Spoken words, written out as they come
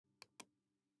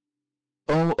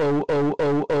Oh oh oh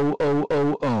oh oh oh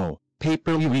oh oh,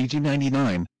 Paper Luigi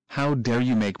 99, how dare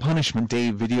you make Punishment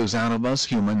Day videos out of us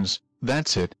humans?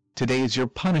 That's it, today is your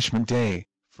punishment day.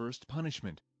 First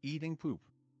punishment, eating poop.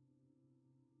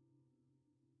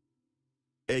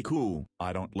 Hey cool,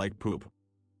 I don't like poop.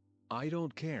 I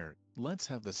don't care, let's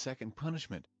have the second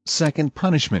punishment. Second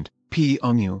punishment, pee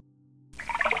on you.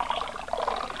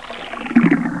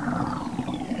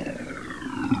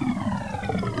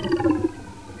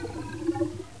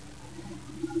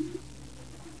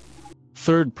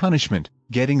 Third punishment,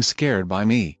 getting scared by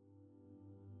me.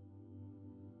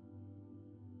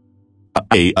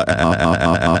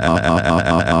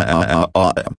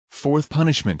 Fourth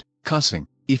punishment, cussing.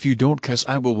 If you don't cuss,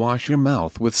 I will wash your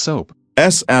mouth with soap.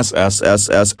 S S S S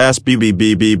S S B B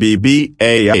B B B B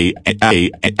A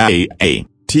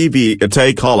TV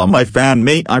take all of my fan,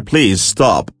 may I please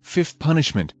stop? Fifth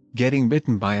punishment, getting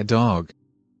bitten by a dog.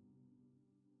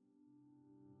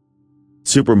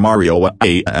 Super Mario.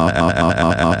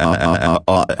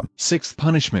 Sixth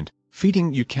punishment,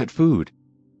 feeding you cat food.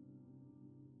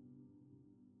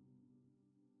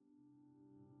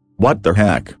 What the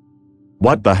heck?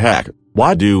 What the heck?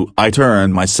 Why do I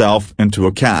turn myself into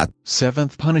a cat?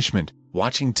 Seventh punishment,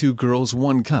 watching two girls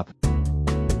one cup.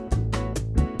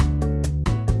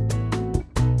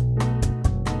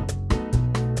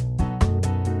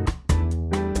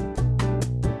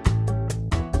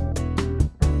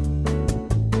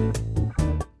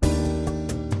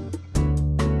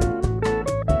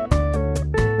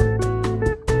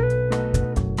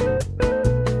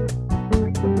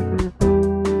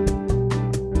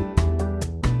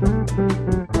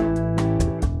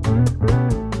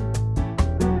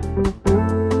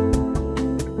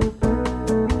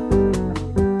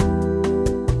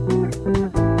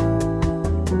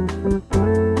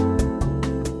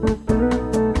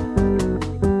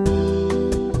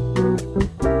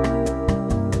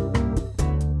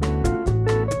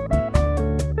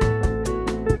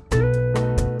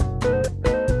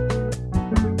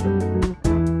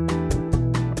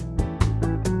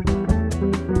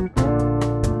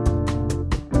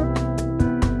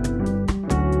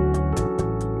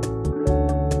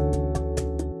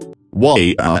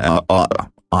 Why?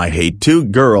 I hate two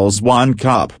girls one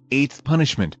cup. Eighth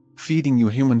punishment, feeding you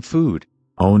human food.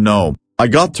 Oh no, I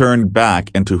got turned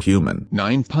back into human.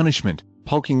 Ninth punishment,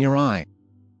 poking your eye.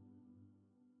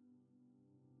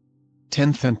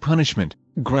 10th and punishment,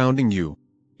 grounding you.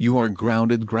 You are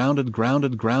grounded, grounded,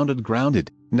 grounded, grounded, grounded.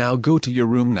 Now go to your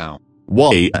room now.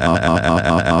 Why?